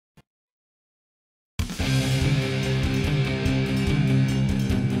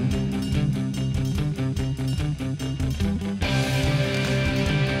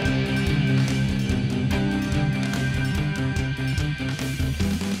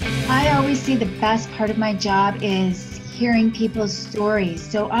always say the best part of my job is hearing people's stories.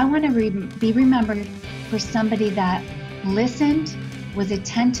 So I want to be remembered for somebody that listened, was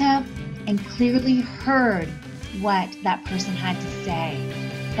attentive, and clearly heard what that person had to say.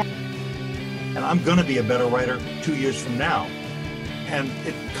 And I'm going to be a better writer 2 years from now. And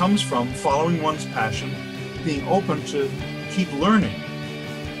it comes from following one's passion, being open to keep learning.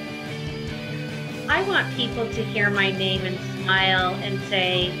 I want people to hear my name and smile and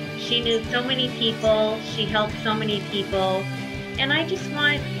say, she knew so many people, she helped so many people. And I just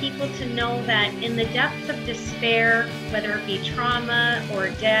want people to know that in the depths of despair, whether it be trauma or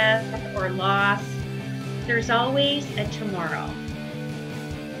death or loss, there's always a tomorrow.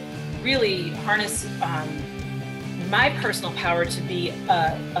 Really harness my personal power to be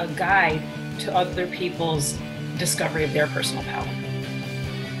a guide to other people's discovery of their personal power.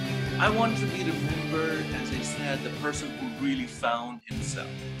 I want to be remembered, as I said, the person who really found himself.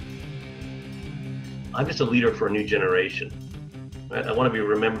 I'm just a leader for a new generation. Right? I want to be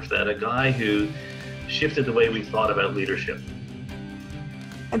remembered for that, a guy who shifted the way we thought about leadership.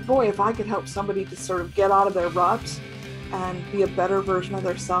 And boy, if I could help somebody to sort of get out of their rut and be a better version of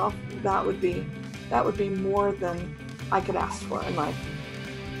themselves, that would be more than I could ask for in life.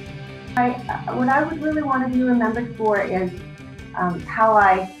 What I would really want to be remembered for is how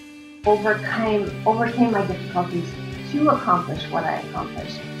I overcame my difficulties to accomplish what I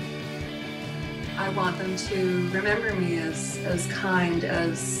accomplished. I want them to remember me as kind,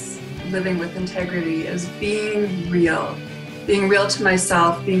 as living with integrity, as being real to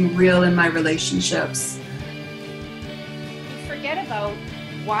myself, being real in my relationships. We forget about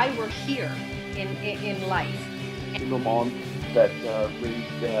why we're here in life. Single mom that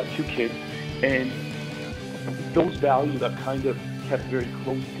raised 2 kids, and those values I've kind of kept very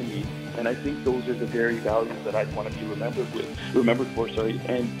close to me, and I think those are the very values that I'd want to be remembered for.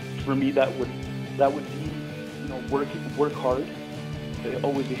 And for me, that would be, work hard,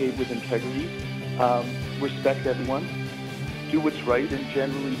 always behave with integrity, respect everyone, do what's right, and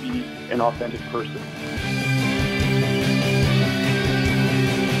generally be an authentic person.